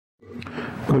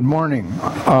Good morning.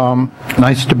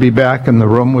 Nice to be back in the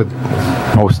room with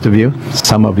most of you,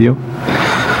 some of you.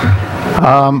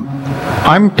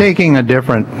 I'm taking a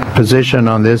different position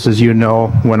on this. As you know,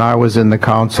 when I was in the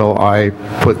council, I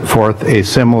put forth a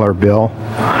similar bill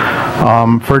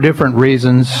for different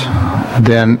reasons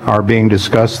than are being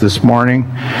discussed this morning.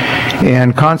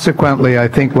 And consequently, I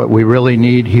think what we really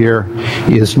need here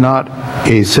is not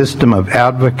a system of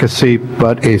advocacy,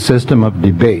 but a system of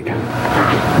debate.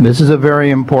 This is a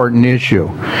very important issue.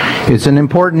 It's an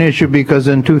important issue because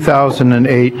in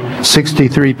 2008,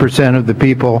 63% of the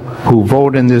people who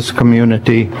vote in this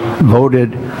community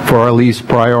voted for a least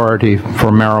priority for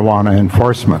marijuana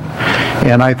enforcement.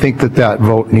 And I think that that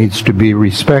vote needs to be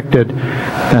respected,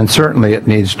 and certainly it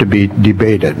needs to be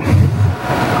debated.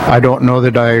 I don't know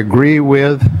that I agree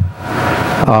with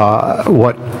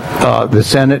what the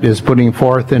Senate is putting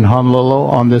forth in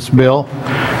Honolulu on this bill.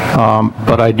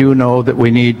 But I do know that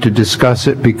we need to discuss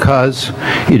it because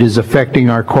it is affecting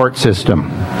our court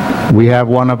system. We have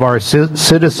one of our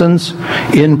citizens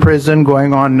in prison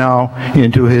going on now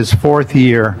into his 4th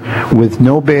year with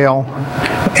no bail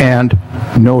and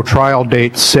no trial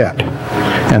date set.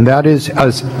 And that is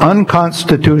as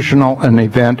unconstitutional an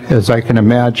event as I can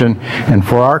imagine. And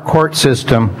for our court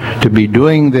system to be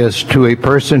doing this to a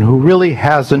person who really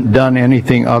hasn't done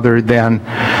anything other than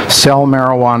sell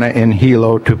marijuana in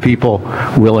Hilo to people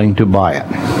willing to buy it.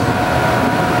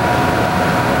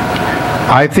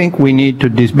 I think we need to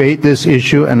debate this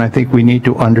issue, and I think we need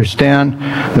to understand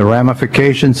the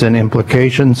ramifications and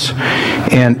implications,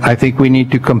 and I think we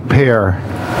need to compare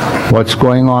what's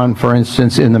going on, for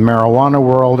instance, in the marijuana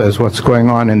world as what's going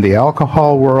on in the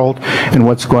alcohol world and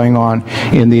what's going on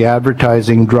in the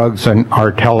advertising drugs on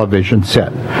our television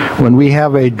set. When we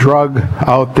have a drug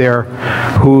out there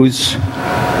who's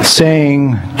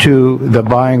saying to the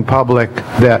buying public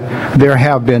that there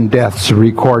have been deaths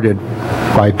recorded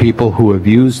by people who have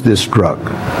used this drug,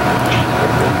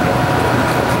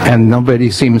 and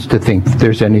nobody seems to think that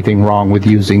there's anything wrong with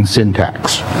using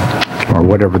syntax, or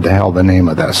whatever the hell the name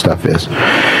of that stuff is.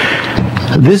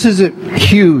 This is a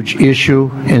huge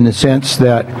issue in the sense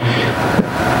that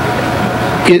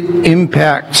it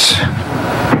impacts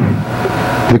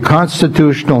the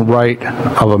constitutional right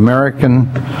of American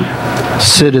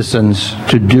citizens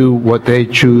to do what they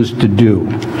choose to do.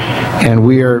 And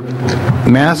we are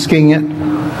masking it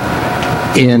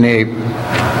in a,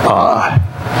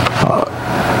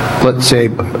 let's say,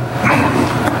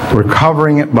 we're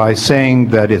covering it by saying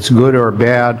that it's good or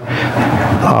bad.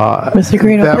 Mr.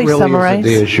 Greeno, that please really summarize.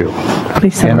 isn't the issue.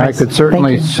 Please summarize. And I could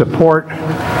certainly support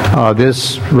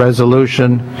this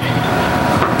resolution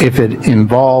if it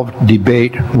involved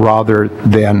debate rather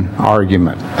than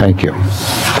argument. Thank you.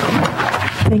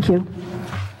 Thank you.